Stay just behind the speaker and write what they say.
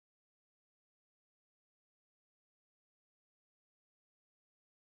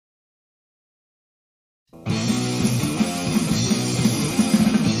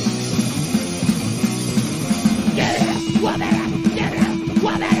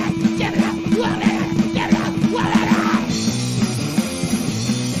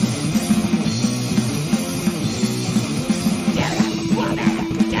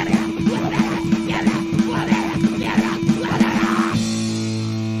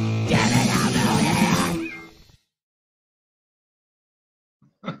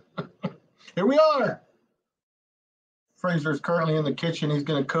Here we are. Fraser's currently in the kitchen. He's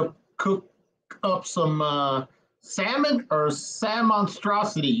going to cook up some salmon or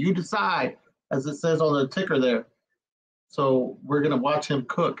salmonstrosity. You decide, as it says on the ticker there. So we're going to watch him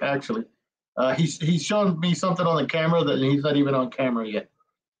cook, actually. He's showing me something on the camera that he's not even on camera yet.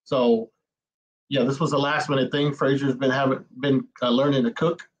 So, yeah, this was a last-minute thing. Fraser's been learning to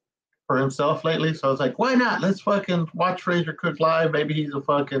cook for himself lately. So I was like, why not? Let's fucking watch Fraser cook live. Maybe he was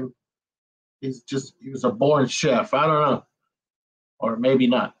a born chef. I don't know. Or maybe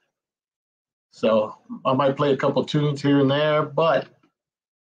not. So I might play a couple tunes here and there, but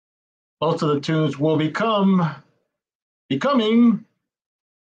most of the tunes will becoming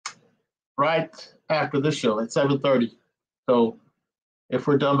right after this show at 7:30. So if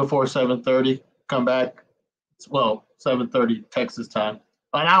we're done before 7:30, come back. Well, 7:30 Texas time,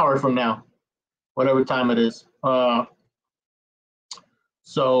 an hour from now, whatever time it is.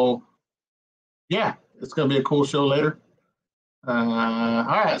 So yeah, it's gonna be a cool show later. All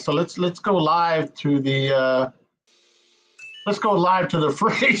right, so let's go live to the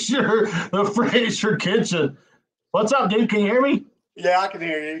Fraser kitchen. What's up, dude? Can you hear me? Yeah, I can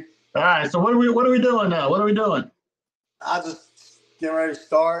hear you. All right, so what are we doing now? What are we doing? I just getting ready to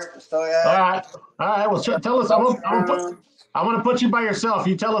start. So yeah. All right. Well, tell us. I'm gonna put you by yourself.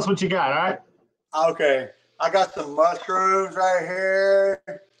 You tell us what you got. All right. Okay, I got some mushrooms right here.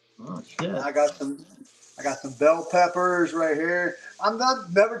 Oh shit. I got some bell peppers right here.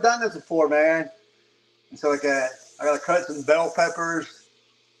 Never done this before, man. And so I gotta cut some bell peppers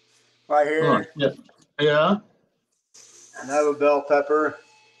right here. Oh, yeah. Another bell pepper.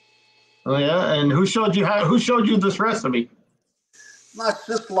 Oh yeah. And who showed you this recipe? My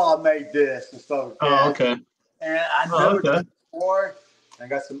sister-in-law made this and stuff like that. Oh, okay. And I never done it before. I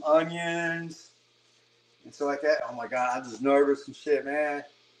got some onions and stuff like that. Oh my God, I'm just nervous and shit, man.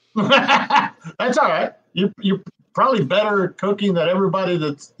 That's all right. You're probably better cooking than everybody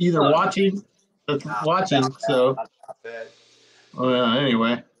that's either watching. So. Oh yeah.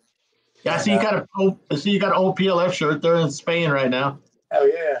 Anyway. Yeah. I see you got an OPLF shirt. They're in Spain right now. Oh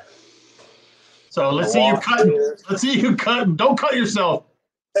yeah. So let's see you cutting. Let's see you cutting. Don't cut yourself.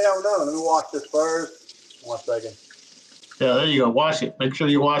 Hell no. Let me wash this first. 1 second. Yeah, there you go. Wash it. Make sure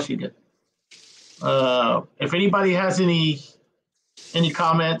you're washing it. If anybody has any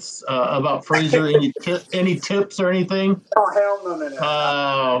comments about Fraser, any tips or anything? Oh hell no.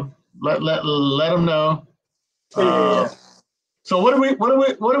 Let them know. Yeah. So what are we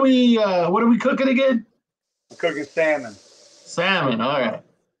cooking again? I'm cooking salmon. Salmon. All right.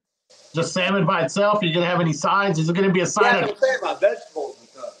 Just salmon by itself? Are you gonna have any sides? Is it gonna be a side? Yeah, I'm saying my vegetables and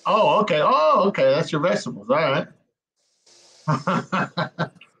stuff. Oh, okay. That's your vegetables. All right.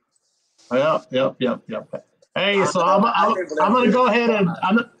 Yep. Hey, so I'm gonna go ahead and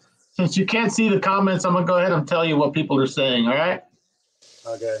since you can't see the comments, I'm gonna go ahead and tell you what people are saying. All right.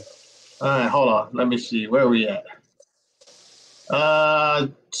 Okay. All right. Hold on. Let me see. Where are we at?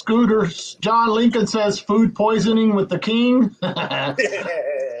 Scooter John Lincoln says food poisoning with the king.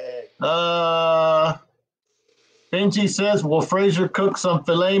 Benji says, will Fraser cook some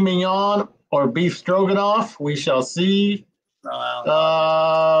filet mignon or beef stroganoff? We shall see.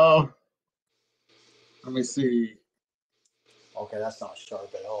 Let me see. Okay, that's not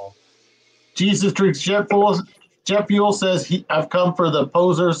sharp at all. Jesus drinks jet fuel says I've come for the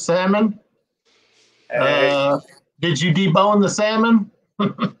poser salmon. Hey. Did you debone the salmon?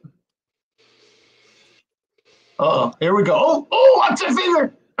 Uh-oh, here we go. Oh, what's a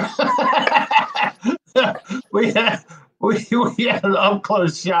finger? we had an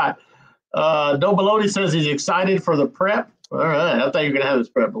up-close shot. No Baloney says he's excited for the prep. All right, I thought you were going to have this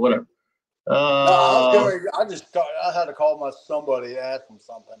prep, but whatever. I had to call somebody to ask him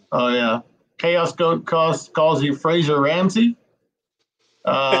something. Oh, yeah. Chaos Goat calls you Fraser Ramsey.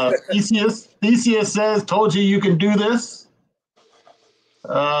 Theseus says, told you can do this.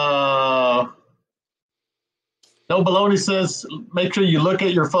 No Baloney says, make sure you look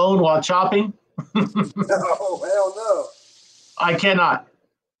at your phone while chopping. No, hell no. I cannot.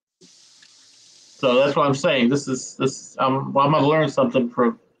 So that's what I'm saying. I'm going to learn something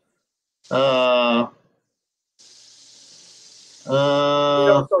from. So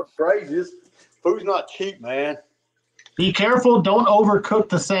crazy. This food's not cheap, man. Be careful. Don't overcook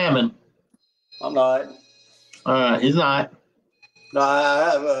the salmon. I'm not. He's not. No, I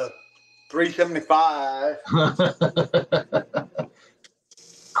have a 375.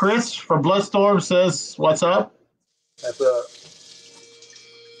 Chris from Bloodstorm says, what's up? That's up.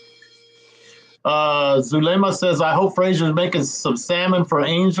 Zulema says, I hope Fraser's making some salmon for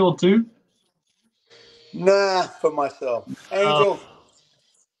Angel too. Nah, for myself. Angel.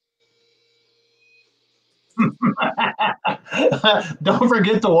 Don't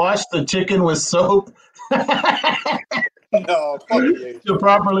forget to wash the chicken with soap. No, fuck you. To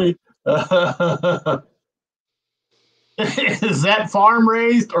properly. Is that farm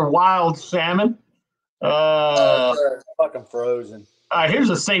raised or wild salmon? Fucking frozen. Here's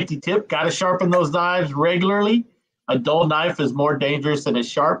a safety tip. Got to sharpen those knives regularly. A dull knife is more dangerous than a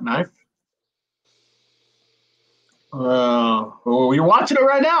sharp knife. You're watching it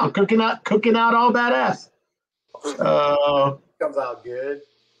right now. Cooking out all badass. Comes out good.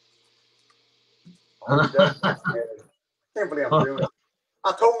 Can't believe I'm doing it.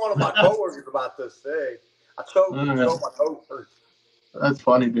 I told one of my coworkers about this thing. I told my coworkers. That's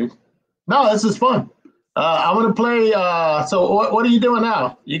funny, dude. No, this is fun. I'm gonna play. So what are you doing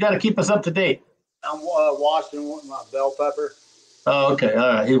now? You got to keep us up to date. I'm washing my bell pepper. Oh, okay.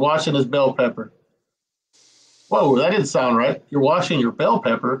 All right. He's washing his bell pepper. Whoa, that didn't sound right. You're washing your bell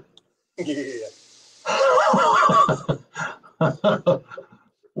pepper. Yeah.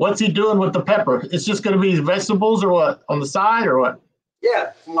 What's he doing with the pepper? It's just going to be vegetables or what? On the side or what?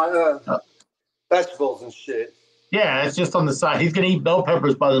 Yeah, my vegetables and shit. Yeah, it's just on the side. He's going to eat bell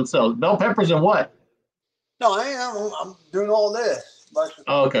peppers by themselves. Bell peppers and what? No, I am. I'm doing all this.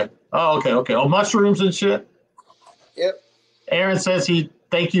 Oh, okay. Oh, mushrooms and shit? Yep. Aaron says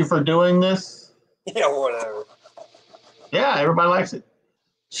thank you for doing this. Yeah, whatever. Yeah, everybody likes it.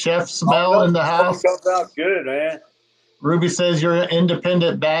 Chef Smell in the house. Comes out good, man. Ruby says you're an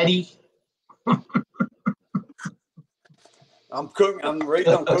independent baddie. I'm cooking. I'm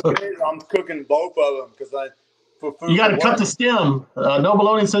cooking it. I'm cooking both of them because for food. You got to cut the stem. No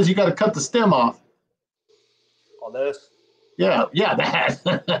Baloney says you got to cut the stem off. On this? Yeah,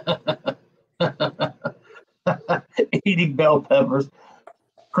 that. Eating bell peppers.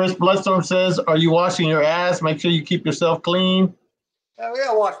 Chris Bloodstorm says, are you washing your ass? Make sure you keep yourself clean. Hell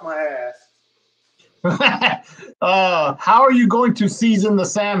yeah, wash my ass. How are you going to season the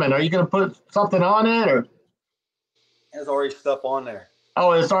salmon? Are you going to put something on it, or? There's already stuff on there.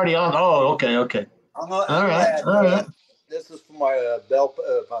 Oh, it's already on. Oh, okay. All right. This is for my bell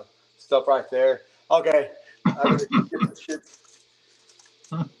my stuff right there. Okay. I gotta get the shit.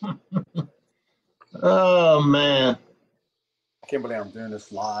 Oh man. I can't believe I'm doing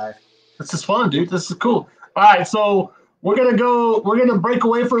this live. This is fun, dude. This is cool. All right, so we're gonna break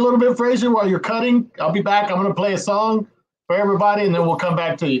away for a little bit, Fraser, while you're cutting. I'll be back. I'm gonna play a song for everybody, and then we'll come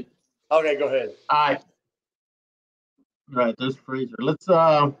back to you. Okay, go ahead. All right, there's Fraser. Let's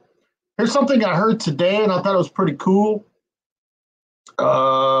here's something I heard today, and I thought it was pretty cool.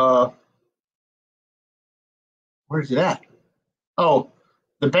 Where's it at? Oh,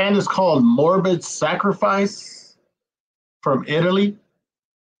 the band is called Morbid Sacrifice from Italy.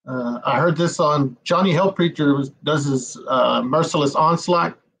 I heard this on Johnny Hell Preacher does his Merciless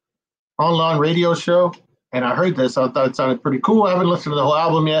Onslaught online radio show, and I heard this. I thought it sounded pretty cool. I haven't listened to the whole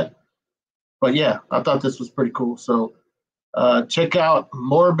album yet, but yeah, I thought this was pretty cool. So check out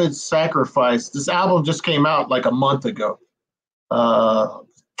Morbid Sacrifice. This album just came out like a month ago.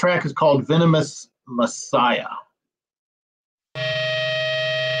 Track is called Venomous Messiah.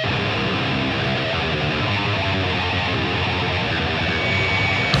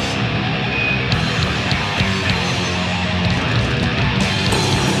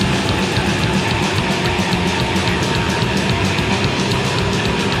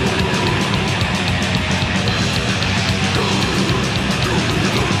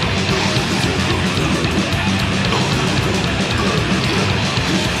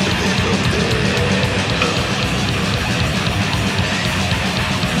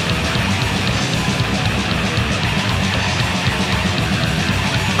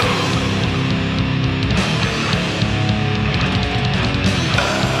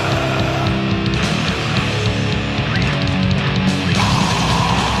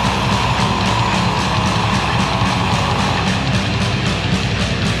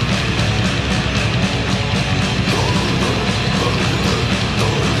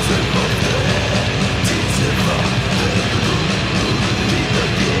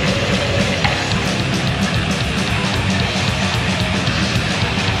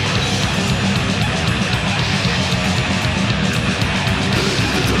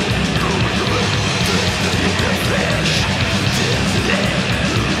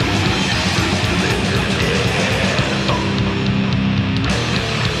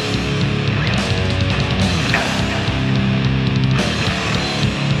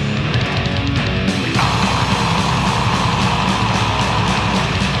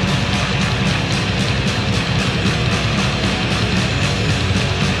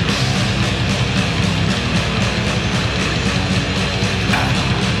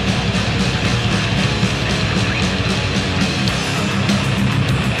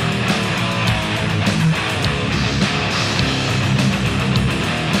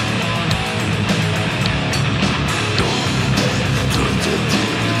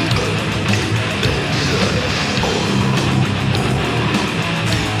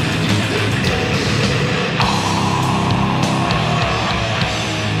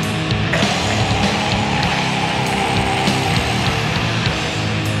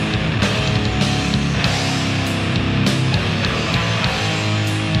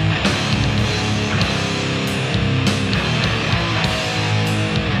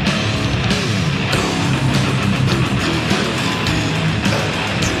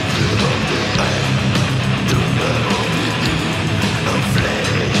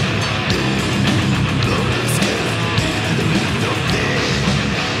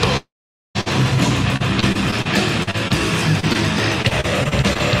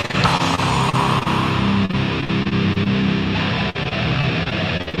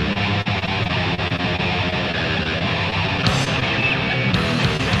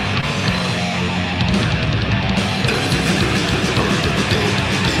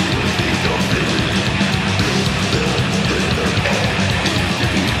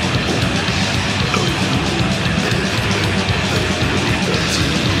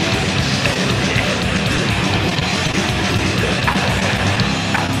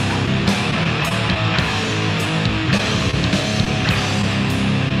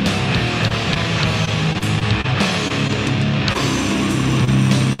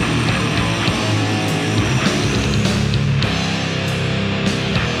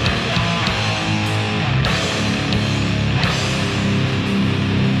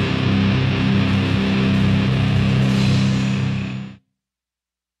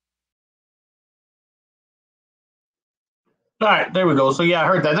 All right, there we go. So yeah, I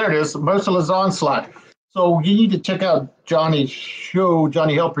heard that. There it is. Merciless Onslaught. So you need to check out Johnny's show,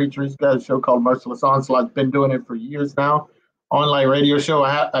 Johnny Hellpreacher. He's got a show called Merciless Onslaught. Been doing it for years now. Online radio show.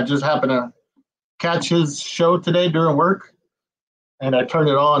 I just happened to catch his show today during work, and I turned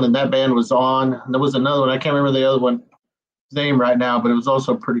it on, and that band was on. And there was another one. I can't remember the other one's name right now, but it was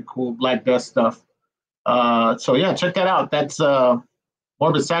also pretty cool. Black Death stuff. So yeah, check that out. That's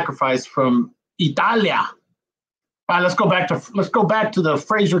Morbid Sacrifice from Italia. All right, let's go back to the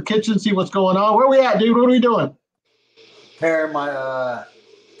Fraser kitchen, see what's going on. Where we at, dude? What are we doing? Preparing my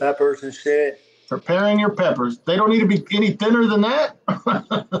peppers and shit. Preparing your peppers. They don't need to be any thinner than that.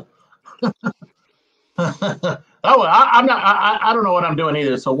 I'm not. I don't know what I'm doing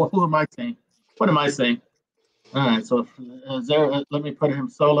either. So who am I saying? What am I saying? All right. So let me put him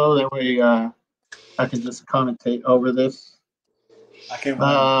solo. That way I can just commentate over this. I can.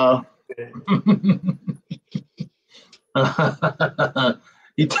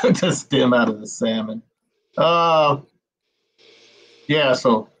 He took the stem out of the salmon. Yeah,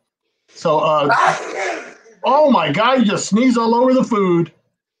 so oh my God, you just sneeze all over the food.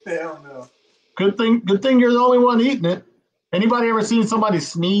 Hell no. Good thing you're the only one eating it. Anybody ever seen somebody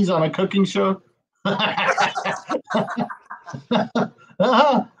sneeze on a cooking show?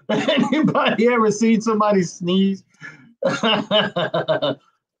 Anybody ever seen somebody sneeze?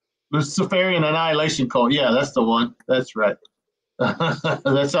 Luciferian Annihilation Cult. Yeah, that's the one. That's right.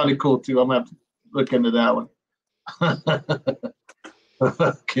 That sounded cool too. I'm gonna have to look into that one.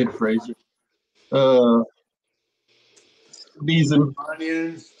 Kid Fraser. Sneezing.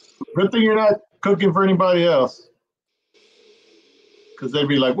 Onions. Good thing you're not cooking for anybody else. Because they'd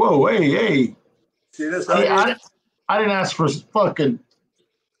be like, whoa, hey. See this? I didn't ask for fucking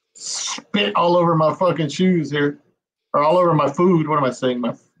spit all over my fucking shoes here. Or all over my food. What am I saying?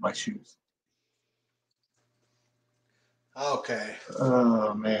 My shoes. Okay.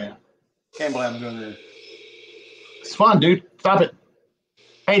 Oh, man. Can't believe I'm doing this. It's fun, dude. Stop it.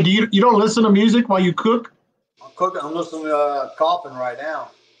 Hey, you don't listen to music while you cook? I'm cooking. I'm listening to Coffin right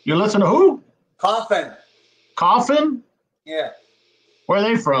now. You listen to who? Coffin. Coffin? Yeah. Where are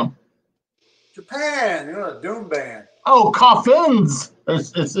they from? Japan. You know, a doom band. Oh, coffins.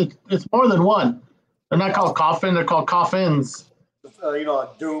 It's more than one. They're not called coffin. They're called coffins. You know, a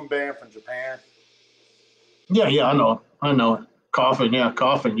doom band from Japan. Yeah, I know. Coffin, yeah,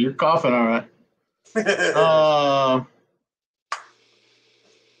 coffin. You're coughing, all right.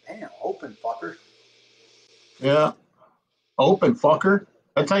 Damn, open fucker. Yeah, open fucker.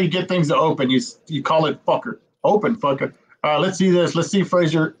 That's how you get things to open. You call it fucker. Open fucker. All right, let's see this. Let's see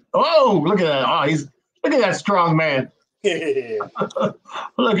Fraser. Oh, look at that. Oh, look at that strong man.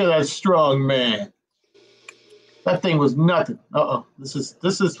 Look at that strong man. That thing was nothing. This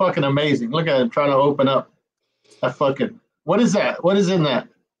is fucking amazing. Look at him trying to open up that fucking. What is that? What is in that?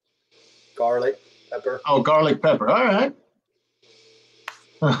 Garlic pepper. Oh, garlic pepper. All right.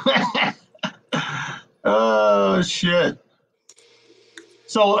 Oh shit.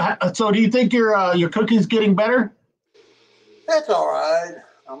 So do you think your cooking's getting better? That's all right.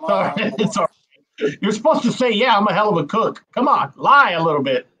 All right. It's all right. You're supposed to say, yeah, I'm a hell of a cook. Come on, lie a little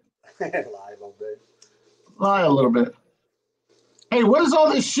bit. Lie a little bit. Lie a little bit. Hey, what does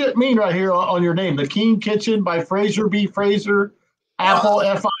all this shit mean right here on your name? The King Kitchen by Fraser B. Fraser, Apple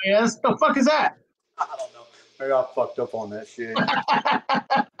FIS. The fuck is that? I don't know. Maybe I fucked up on that shit.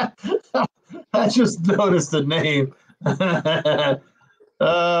 I just noticed the name. The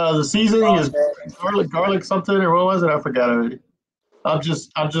seasoning is garlic something, or what was it? I forgot already. I'm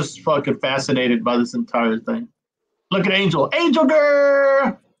just fucking fascinated by this entire thing. Look at Angel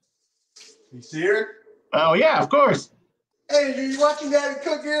girl. You see her? Oh yeah, of course. Hey, are you watching Daddy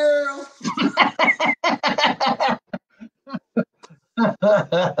cook, girl?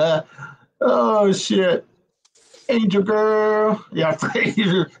 Oh shit. Angel girl. Yeah,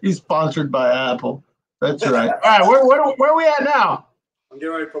 he's sponsored by Apple. That's right. All right, where are we at now? I'm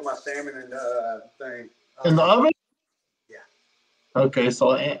getting ready to put my salmon in the thing. In the oven? Yeah. Okay,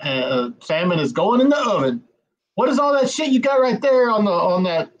 so salmon is going in the oven. What is all that shit you got right there on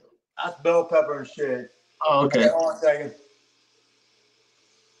that? That's bell pepper and shit. Oh, okay. Hold on a second.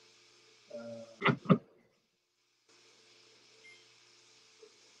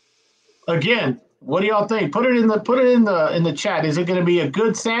 Again, what do y'all think? Put it in the chat. Is it going to be a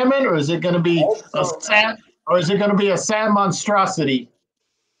good salmon, or is it going to be a salmon monstrosity?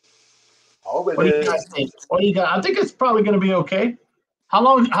 What do you guys think? What do you got? I think it's probably going to be okay. How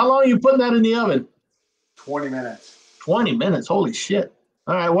long are you putting that in the oven? 20 minutes. 20 minutes. Holy shit.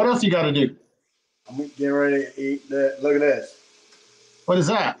 All right. What else you got to do? I'm getting ready to eat that. Look at this. What is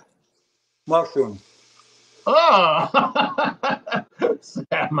that? Mushroom. Oh,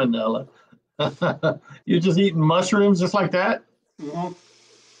 salmonella. You're just eating mushrooms just like that? Mm-hmm.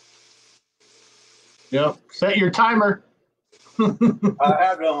 Yep. Set your timer. I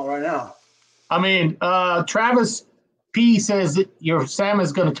have it on right now. I mean, Travis P says that your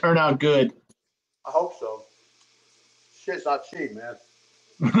salmon's going to turn out good. I hope so. Shit's not cheap, man.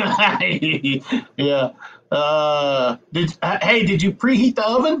 Yeah. Did you preheat the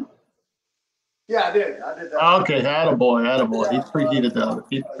oven? Yeah, I did. I did that. Okay, attaboy, attaboy. He preheated the oven.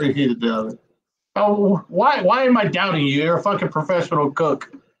 He preheated the oven. Oh, why am I doubting you? You're a fucking professional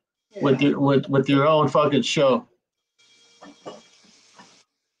cook with your with your own fucking show.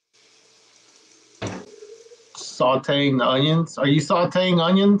 Sauteing the onions. Are you sauteing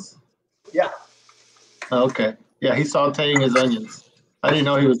onions? Yeah. Okay. Yeah, he's sauteing his onions. I didn't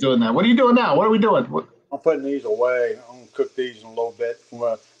know he was doing that. What are you doing now? What are we doing? I'm putting these away. I'm gonna cook these in a little bit.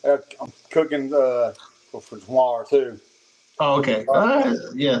 I'm cooking for tomorrow too. Oh, okay.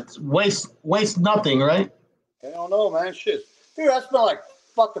 Yeah, waste nothing, right? I don't know, man. Shit, dude, I spent like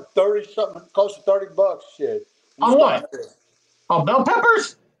fucking 30 something, close to $30. Shit. On what? On bell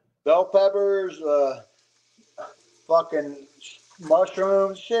peppers? Bell peppers, fucking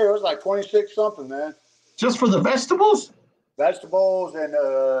mushrooms. Shit, it was like 26 something, man. Just for the vegetables? Vegetables And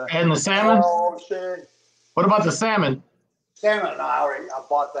the salmon? Shit. What about the salmon? Salmon, I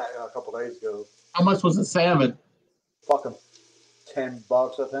bought that a couple days ago. How much was the salmon? Fucking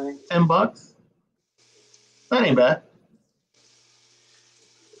 $10, I think. $10? That ain't bad.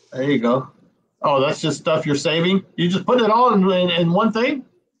 There you go. Oh, that's just stuff you're saving? You just put it all in one thing?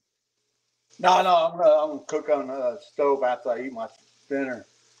 No, I'm gonna cook on the stove after I eat my dinner.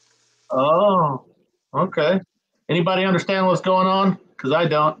 Oh, okay. Anybody understand what's going on? Because I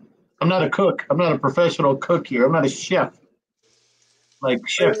don't. I'm not a cook. I'm not a professional cook here. I'm not a chef. Like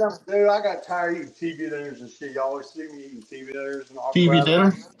chef. Dude, I got tired of eating TV dinners and shit. You always see me eating TV dinners and all TV crap.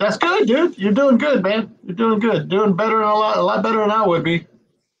 dinner. That's good, dude. You're doing good, man. You're doing good. Doing better, a lot better than I would be.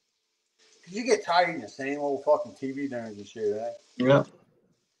 You get tired of eating the same old fucking TV dinners and shit, right? Yeah.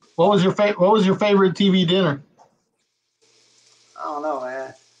 What was your favorite TV dinner? I don't know,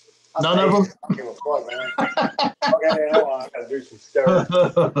 man. None of them. I don't give a fuck, man. Okay, hold on. I gotta do some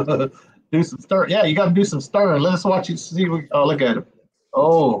stir. Do some stir. Yeah, you got to do some stirring. Let us watch you see. Oh, look at him.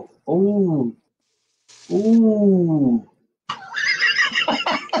 Oh, ooh, ooh.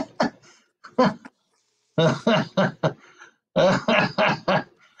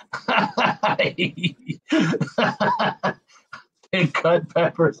 Thick cut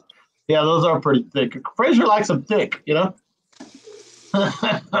peppers. Yeah, those are pretty thick. Fraser likes them thick, you know.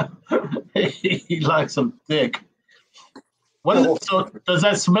 He likes them thick. So does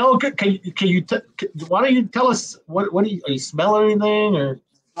that smell good? Can you? Why don't you tell us what are you smelling anything or?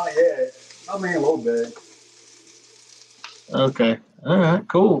 Not yet. I mean a little bit. Okay. All right.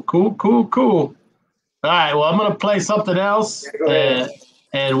 Cool. All right. Well, I'm gonna play something else,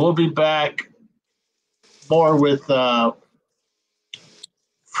 and we'll be back more with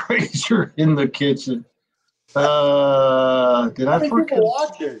Fraser in the kitchen. Did How I many forget? people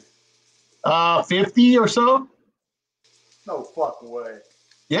watching? 50 or so. No fucking way.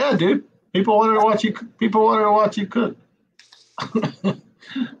 Yeah, dude. People wanted to watch you cook.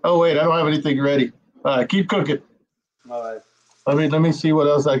 Oh wait, I don't have anything ready. Keep cooking. All right. Let me see what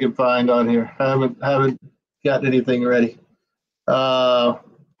else I can find on here. I haven't got anything ready. How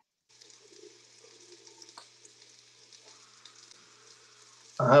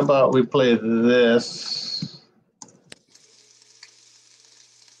about we play this?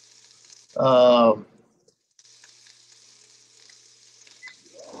 Oh,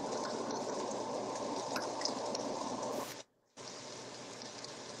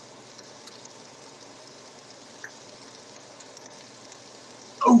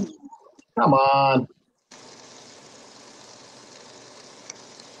 come on.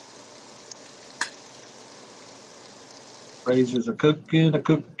 Fraser's a cooking.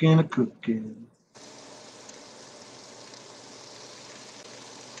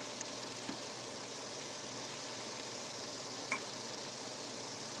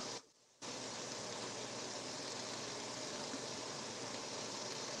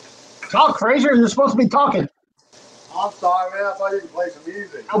 Talk, Fraser. You're supposed to be talking. I'm sorry, man. I thought you could play some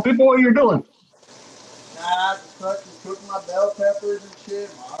music. Tell people what you're doing. Nah, just cooking my bell peppers and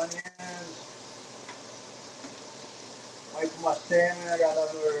shit, my onions. Wait for my salmon. I got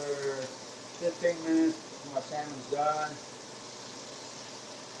another 15 minutes before my salmon's done.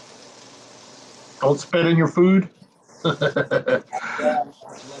 Don't spit in your food. All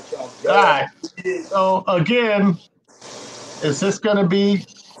right. So again, is this going to be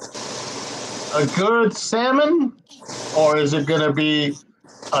a good salmon, or is it going to be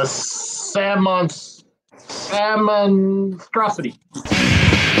a salmonstrosity?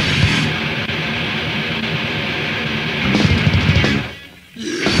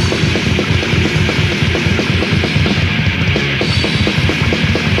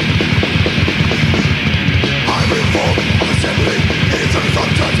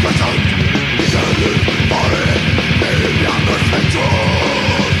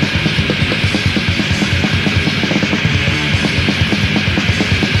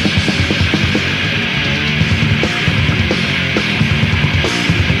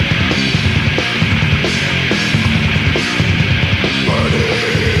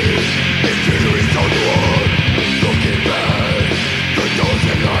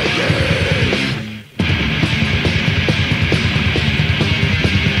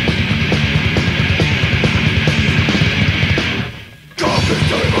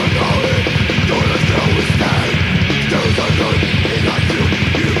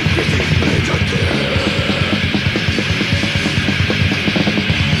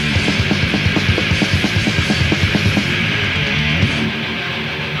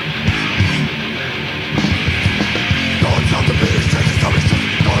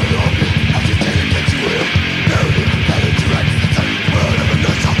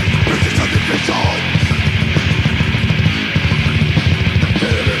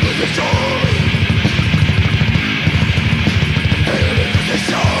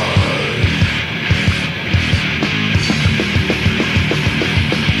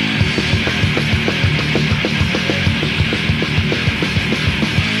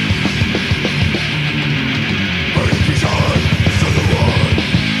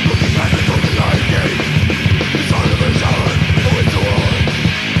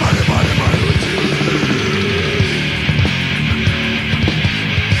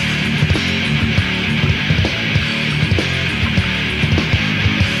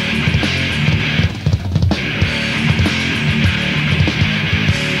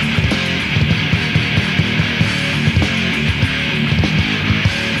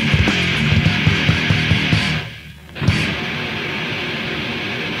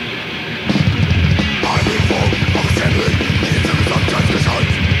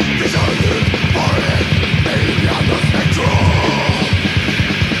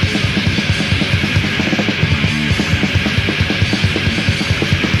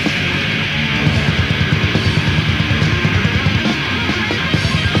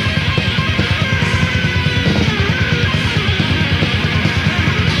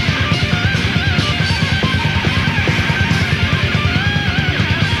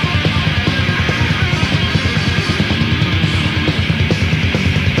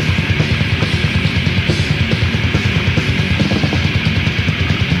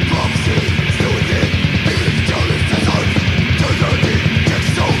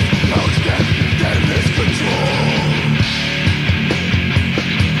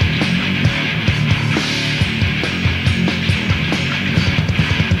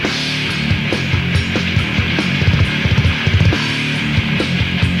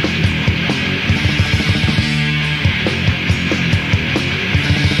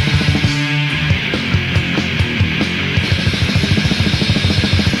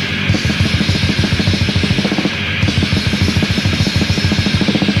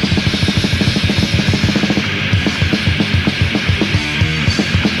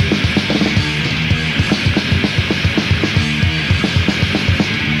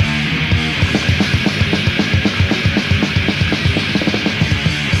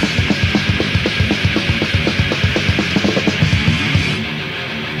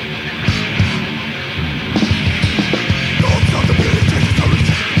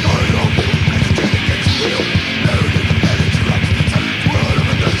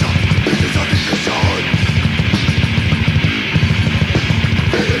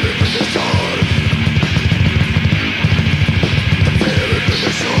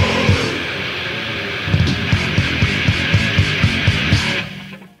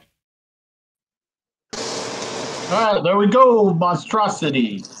 All right, there we go.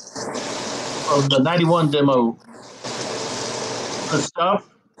 Monstrosity from the 91 demo. Good stuff.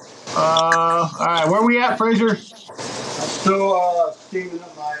 All right, where we at, Fraser? I'm still steaming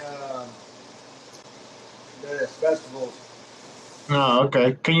up my the vegetables. Oh,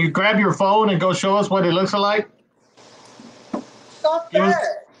 okay. Can you grab your phone and go show us what it looks like? Stop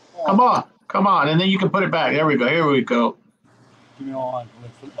that! Come on, and then you can put it back. There we go. Here we go. Give me on.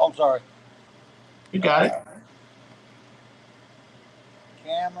 Oh, I'm sorry. You got it.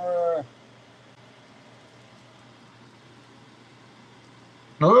 Camera.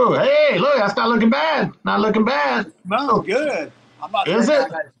 Oh, hey, Hey, look, that's not looking bad. Not looking bad. Smelling good. I'm about to Is say it? I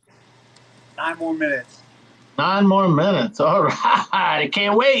got 9 more minutes. 9 more minutes. All right. I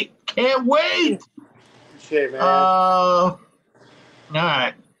can't wait. Can't wait. Shit, man. All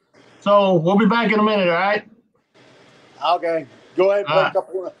right. So we'll be back in a minute, all right? Okay. Go ahead and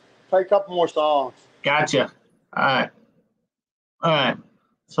play a couple more songs. Gotcha. All right. All right.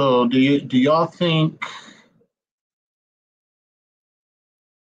 So do y'all think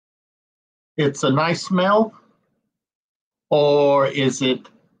it's a nice smell, or is it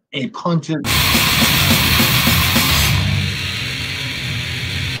a pungent?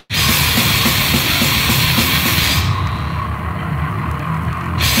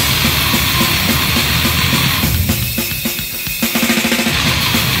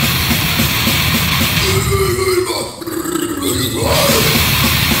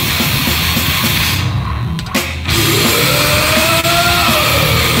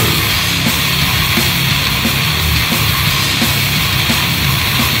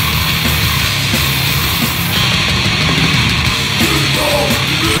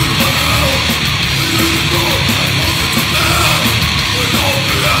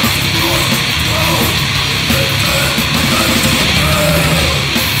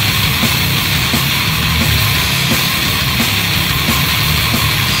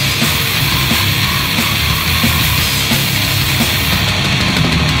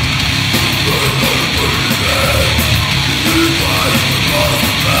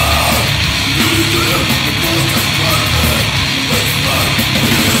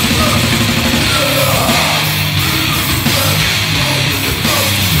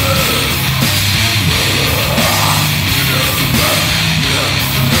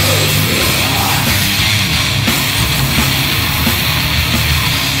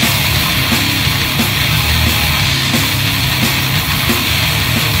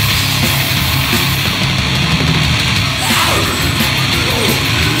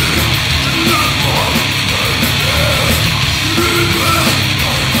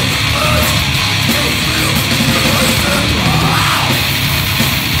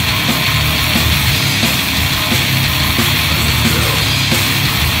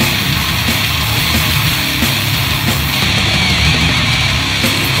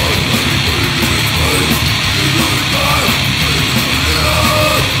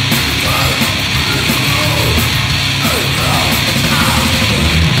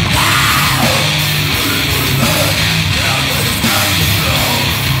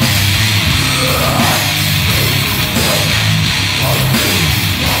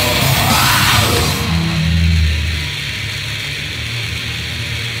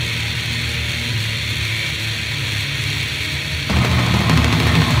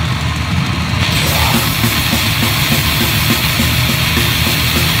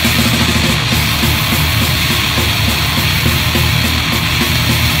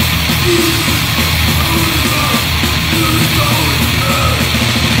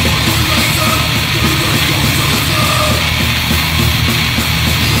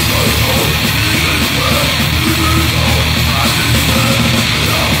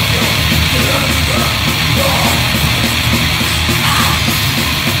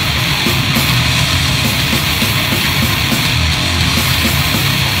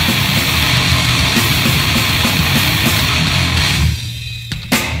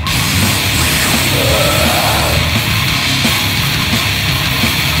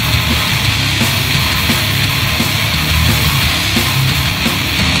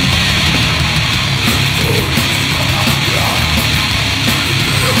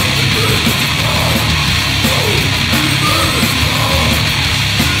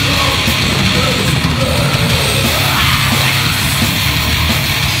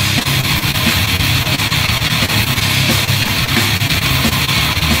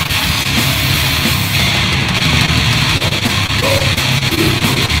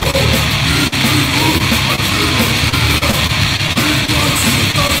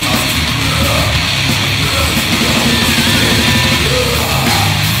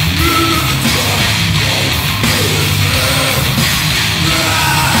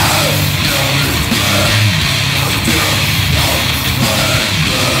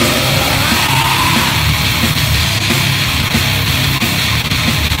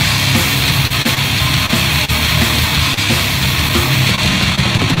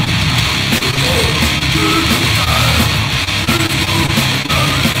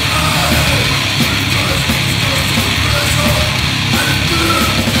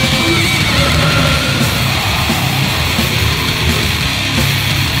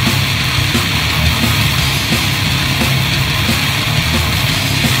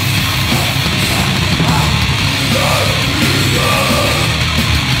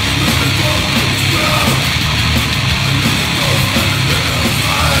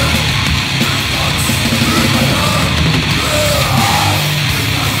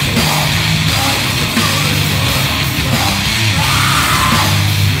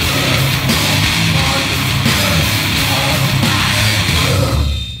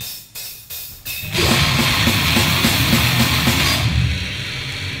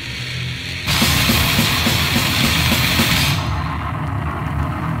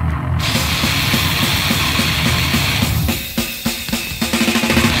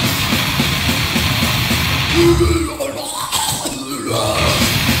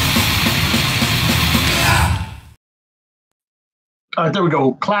 All right, there we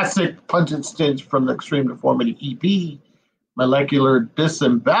go. Classic pungent stench from the Extreme Deformity EP. Molecular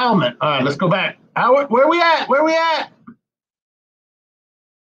disembowelment. All right, let's go back. Where we at? Where we at?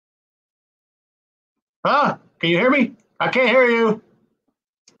 Huh? Can you hear me? I can't hear you.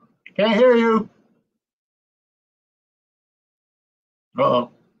 Can't hear you.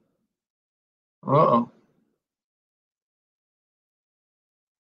 Uh-oh. Uh-oh.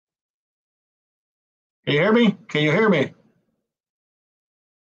 Can you hear me? Can you hear me?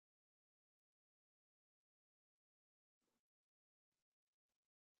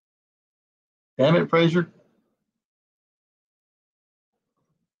 Damn it, Fraser.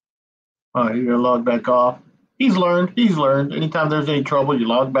 Oh, you're gonna log back off. He's learned. He's learned. Anytime there's any trouble, you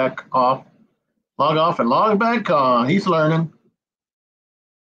log back off. Log off and log back on. He's learning.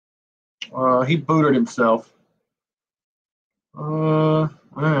 He booted himself. I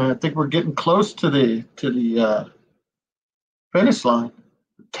think we're getting close to the finish line.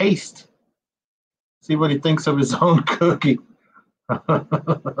 Taste. See what he thinks of his own cookie.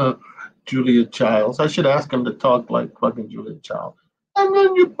 Julia Childs. I should ask him to talk like fucking Julia Childs. And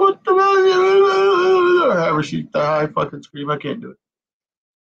then you put the however she the high fucking scream. I can't do it.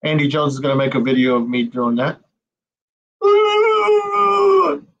 Andy Jones is gonna make a video of me doing that.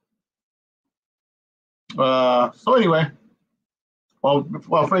 So anyway,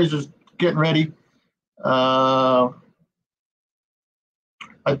 while Fraser's getting ready, I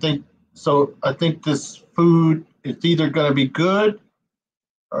think this food is either going to be good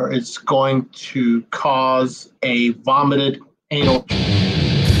or it's going to cause a vomited anal.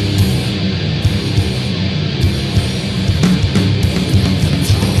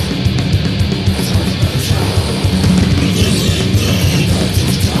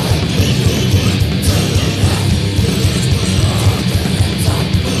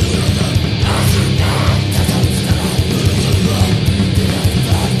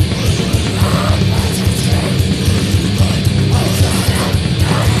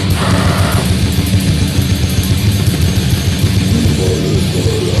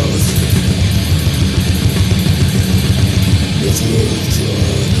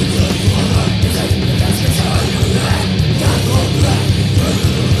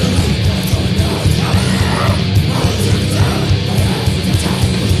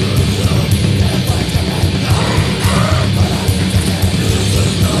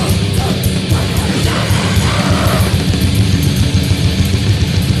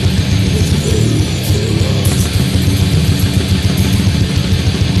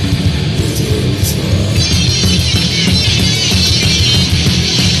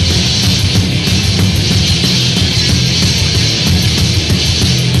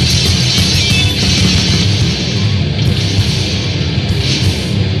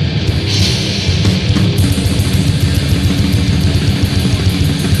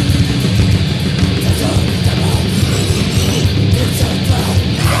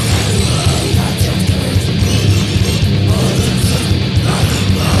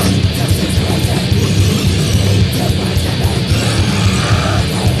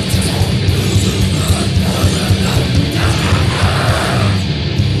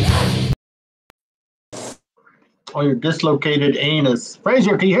 On your dislocated anus.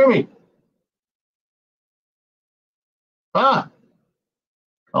 Fraser, can you hear me? Ah!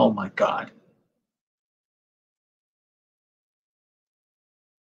 Oh my God.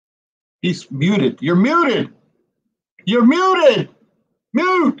 He's muted. You're muted. You're muted.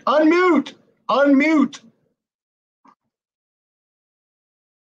 Mute. Unmute. Unmute.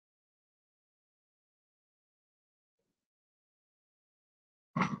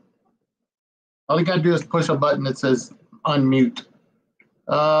 All you gotta do is push a button that says unmute.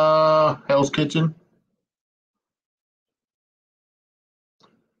 Hell's Kitchen.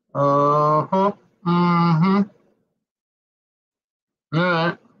 Uh-huh. Mm-hmm. All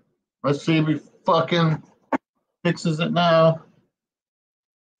right. Let's see if he fucking fixes it now.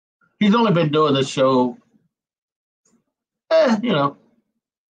 He's only been doing this show,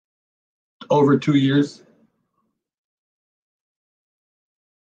 over 2 years.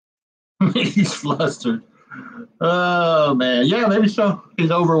 He's flustered. Oh, man. Yeah, maybe so. He's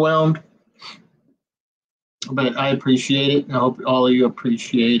overwhelmed. But I appreciate it, and I hope all of you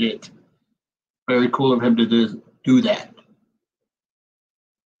appreciate it. Very cool of him to do that.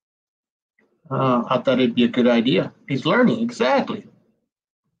 I thought it'd be a good idea. He's learning, exactly.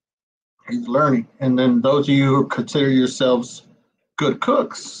 He's learning. And then those of you who consider yourselves good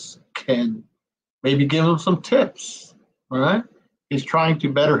cooks can maybe give him some tips, all right? He's trying to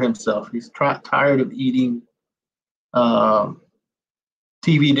better himself. He's tired of eating TV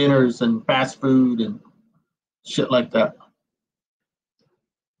dinners and fast food and shit like that.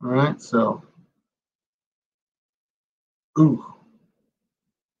 All right, so, ooh.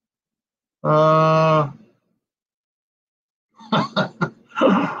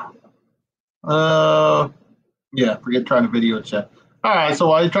 Yeah, forget trying to video chat. All right, so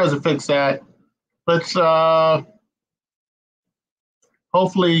while he tries to fix that, let's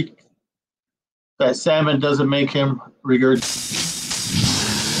hopefully that salmon doesn't make him regurgitate.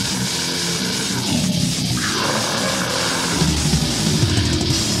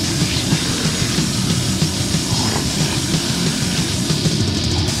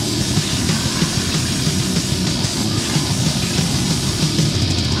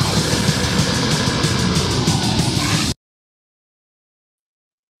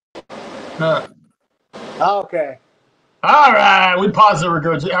 Okay. All right, we paused the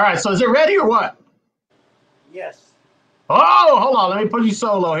regurgitation. All right, so is it ready or what? Yes. Oh, hold on. Let me put you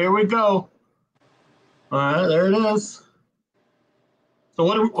solo. Here we go. All right, there it is. So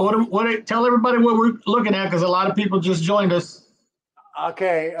tell everybody what we're looking at, because a lot of people just joined us.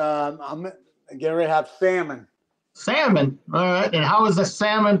 Okay. I'm getting ready to have salmon. Salmon. All right. And how is the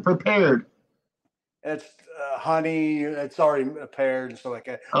salmon prepared? It's honey. It's already prepared and stuff like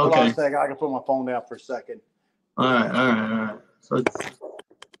that. Okay. Hold on a second. I can put my phone down for a second. All right. So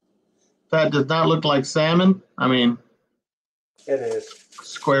that does not look like salmon. I mean, it is.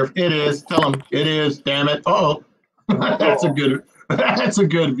 Square. It is. Tell them it is. Damn it. Oh, that's a good. That's a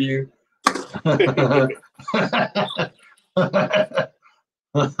good view. All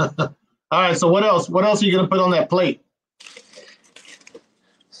right. So what else? What else are you gonna put on that plate?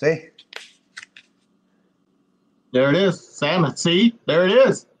 See? There it is. Salmon. See? There it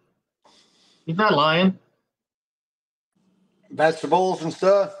is. He's not lying. Vegetables and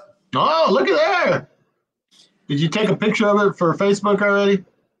stuff. Oh, look at there. Did you take a picture of it for Facebook already?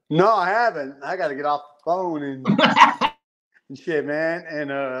 No, I haven't. I got to get off the phone and shit, man. And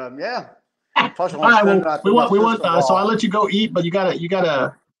yeah. Plus, all right. Well, we want. So I'll let you go eat, but you gotta.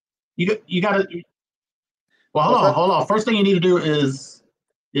 Well, hold on. First thing you need to do is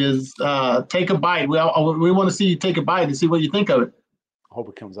take a bite. We want to see you take a bite and see what you think of it. I hope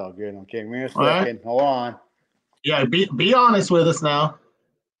it comes out good. Okay, give me a second. Right. Hold on. Yeah, be honest with us now.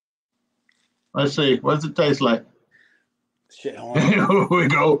 Let's see. What does it taste like? Shit, hold on. Here we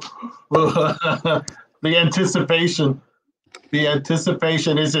go. The anticipation. The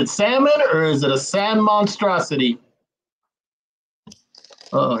anticipation. Is it salmon or is it a sand monstrosity?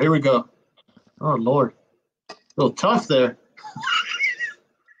 Oh, here we go. Oh, Lord. A little tough there.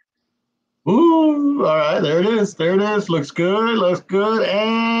 Ooh, all right. There it is. There it is. Looks good. Looks good.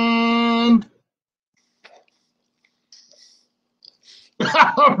 And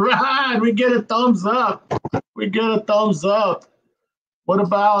all right. We get a thumbs up. We get a thumbs up. What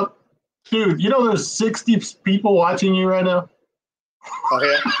about, dude, you know there's 60 people watching you right now? Oh,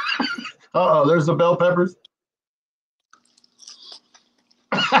 yeah. Uh-oh, there's the bell peppers.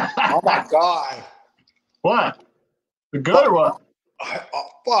 Oh, my God. What? The good or what?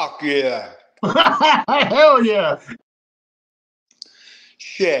 Fuck yeah. Hell yeah.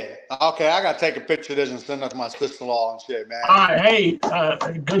 Shit. Okay, I got to take a picture of this and send it to my sister-in-law and shit, man. All right, hey,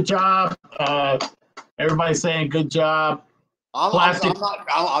 good job. Everybody's saying good job. I'm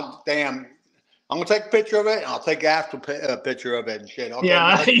damn. I'm going to take a picture of it, and I'll take after a picture of it and shit.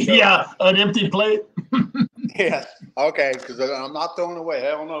 Okay, yeah, an empty plate. Yes. Okay, because I'm not throwing away.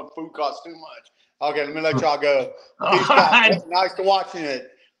 Hell no, food costs too much. Okay, let me let y'all go. Peace out. Nice to watching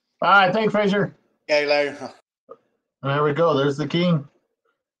it. All right, thanks, Fraser. Okay, later. There we go. There's the king.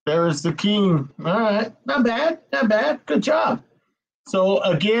 There is the king. All right, not bad, not bad. Good job. So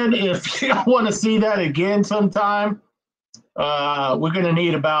again, if you want to see that again sometime, we're going to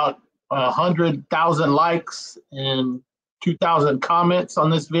need about 100,000 likes and 2,000 comments on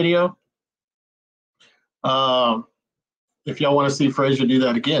this video. If y'all want to see Fraser do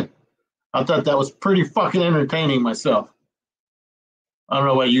that again. I thought that was pretty fucking entertaining myself. I don't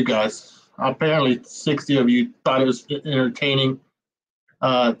know about you guys. Apparently 60 of you thought it was entertaining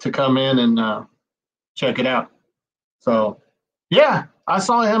to come in and check it out. So yeah, I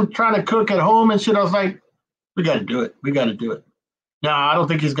saw him trying to cook at home and shit. I was like, we got to do it. We got to do it. Now, I don't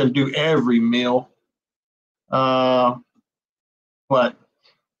think he's going to do every meal. But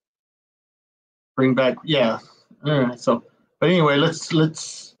bring back, yeah. All right. So, but anyway, let's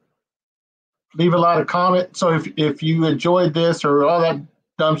leave a lot of comments. So if you enjoyed this or all that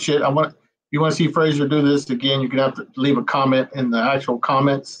dumb shit, if you want to see Fraser do this again, you're gonna have to leave a comment in the actual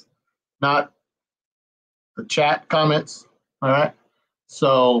comments, not the chat comments. All right.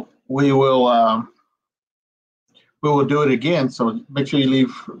 So we will do it again. So make sure you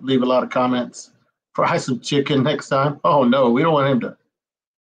leave a lot of comments. Fry some chicken next time. Oh no, we don't want him to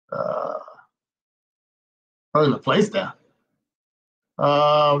Burn the place down.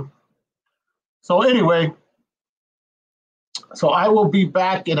 So anyway, so I will be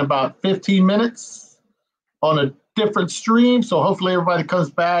back in about 15 minutes on a different stream. So hopefully everybody comes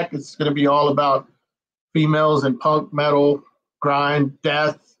back. It's going to be all about females and punk, metal, grind,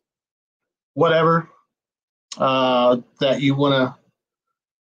 death, whatever that you want to.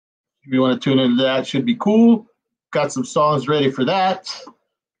 If you want to tune into that, should be cool. Got some songs ready for that.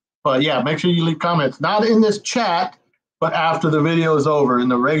 But yeah, make sure you leave comments. Not in this chat, but after the video is over in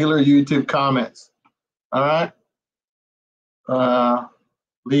the regular YouTube comments. All right?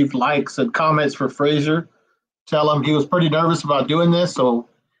 Leave likes and comments for Fraser. Tell him he was pretty nervous about doing this. So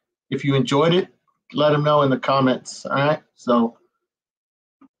if you enjoyed it, let him know in the comments. All right? So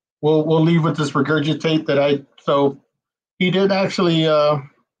we'll leave with this regurgitate that so he did actually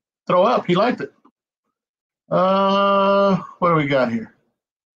throw up. He liked it. What do we got here?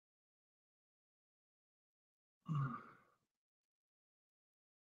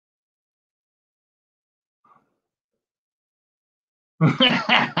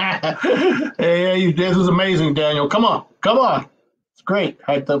 Hey, this was amazing, Daniel. Come on. It's great.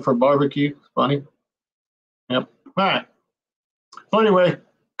 Hyped up for barbecue. It's funny. Yep. All right. So anyway,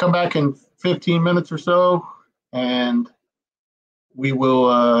 come back in 15 minutes or so, and we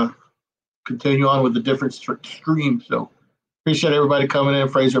will continue on with the different streams. So appreciate everybody coming in.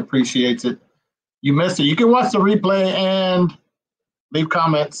 Fraser appreciates it. You missed it. You can watch the replay and leave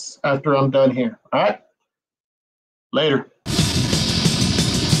comments after I'm done here. All right? Later.